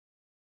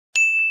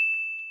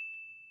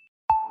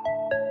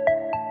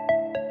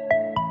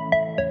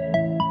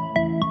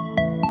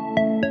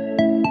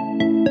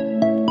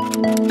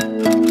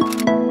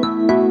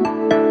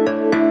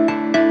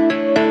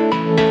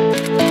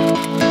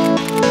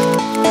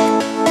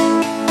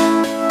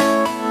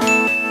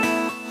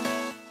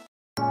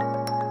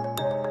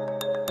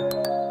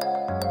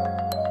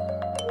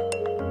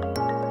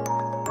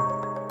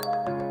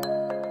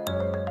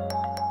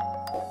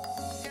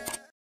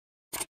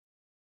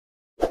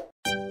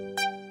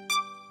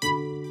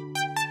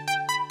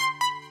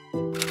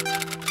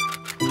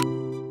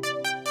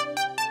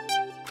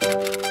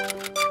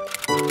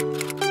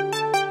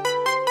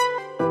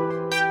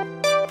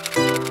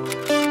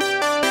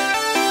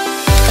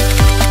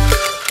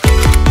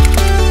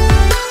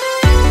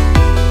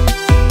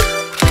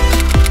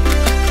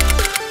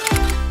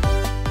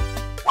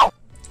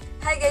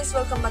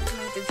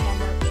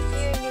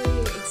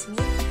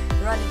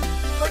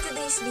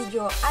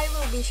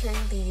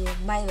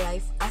my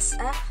life as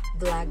a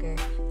vlogger.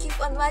 Keep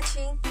on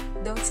watching,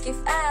 don't skip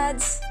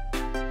ads!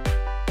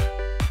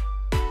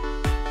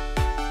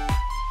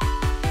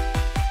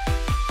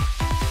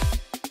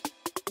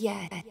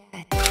 Yeah.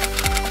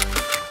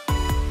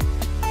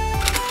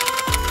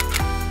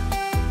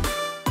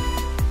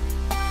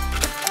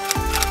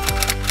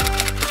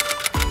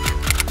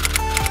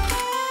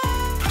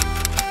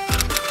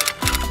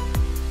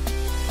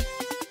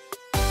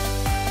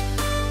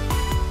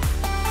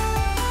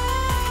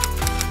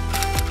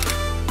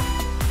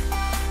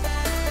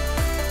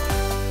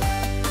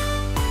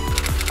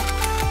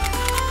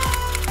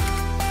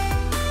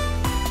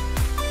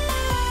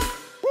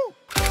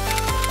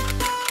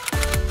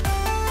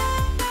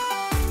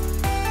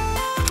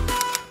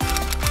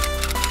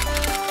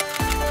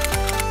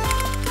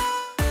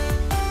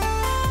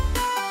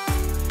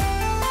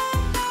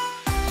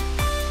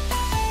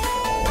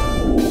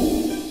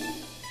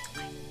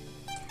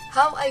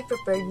 How I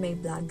prepared my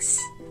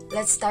vlogs.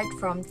 Let's start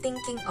from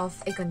thinking of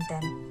a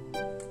content.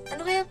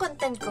 Ano kaya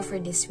content ko for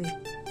this week?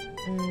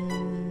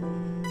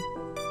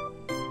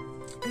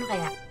 Ano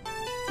kaya?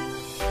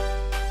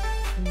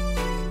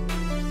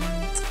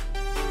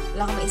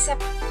 Wala akong maisip.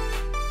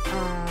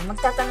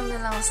 Magtatanong na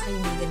lang ako sa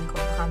kaibigan ko.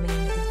 Baka may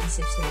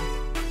naiisip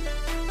sila.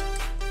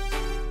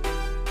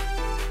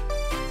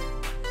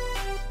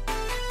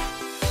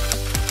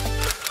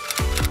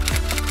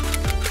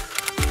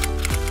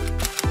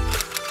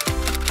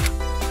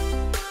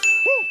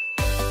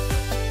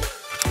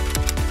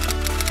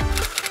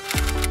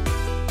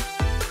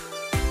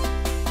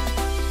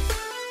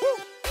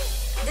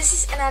 This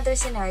is another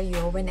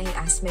scenario when I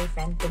asked my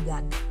friend to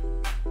vlog.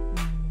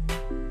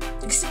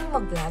 Gusto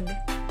mo mag-vlog?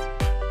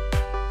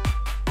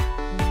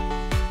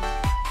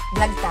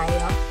 Vlog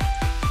tayo?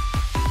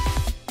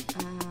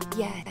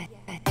 Yeah.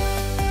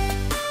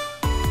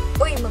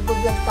 Uy,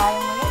 mag-vlog tayo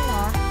ngayon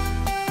ha?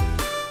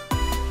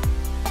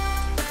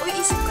 Uy,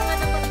 isip ko nga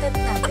ng content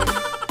natin.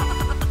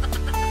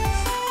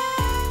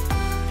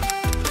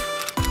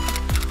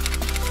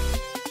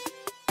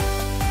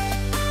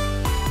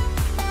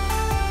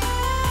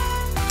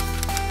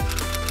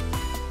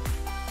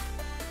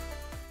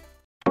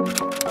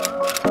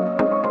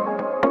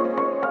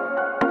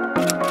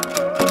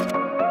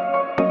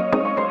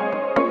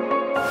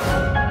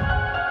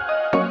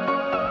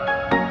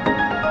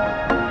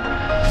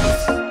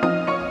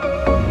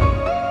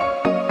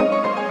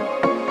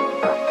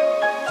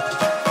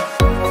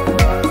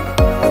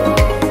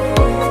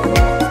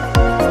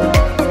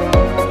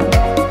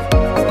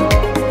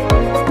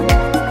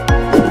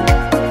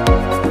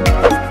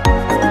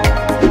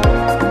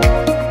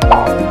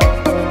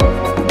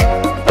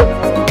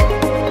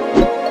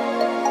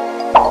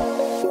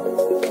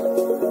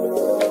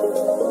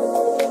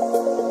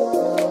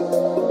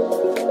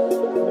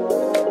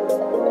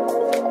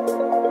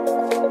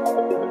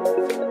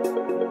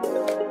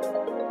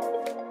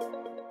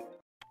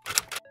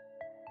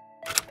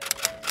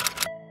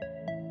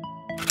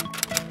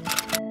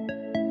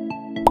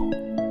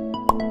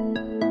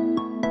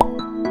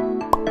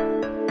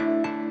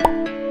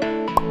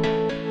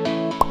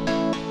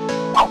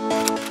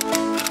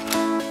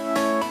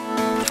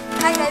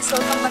 Hi guys,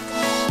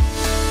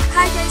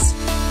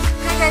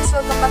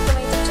 welcome back to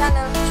my YouTube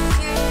channel. If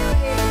you're new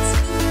here, it's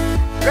me,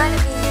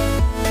 Ronabie.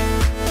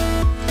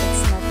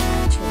 It's not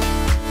natural.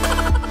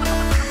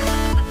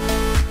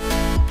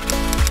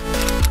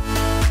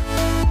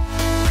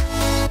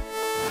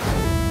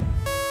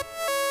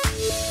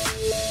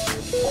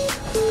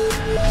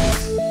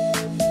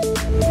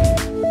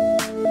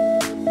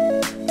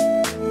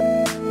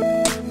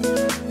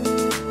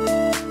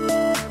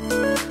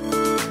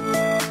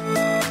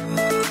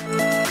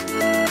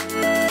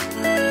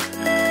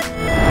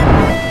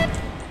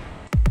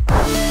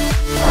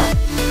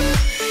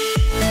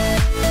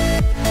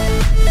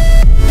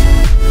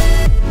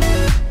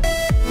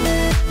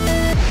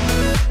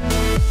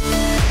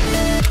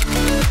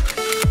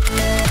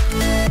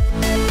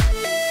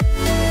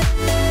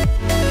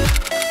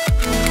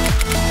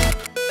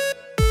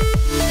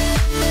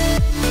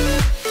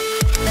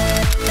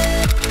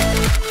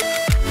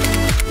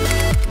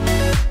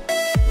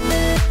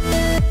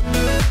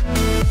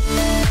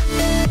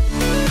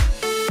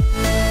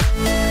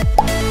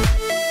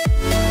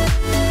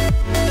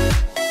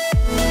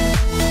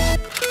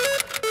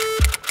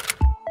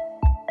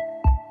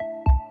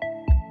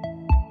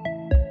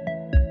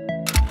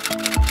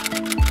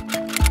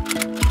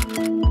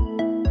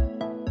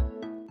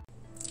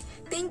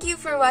 Thank you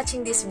for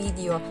watching this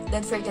video.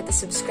 Don't forget to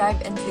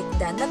subscribe and click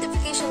the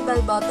notification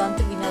bell button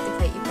to be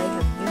notified if I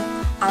have new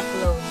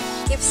upload.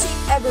 Keep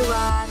safe,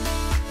 everyone!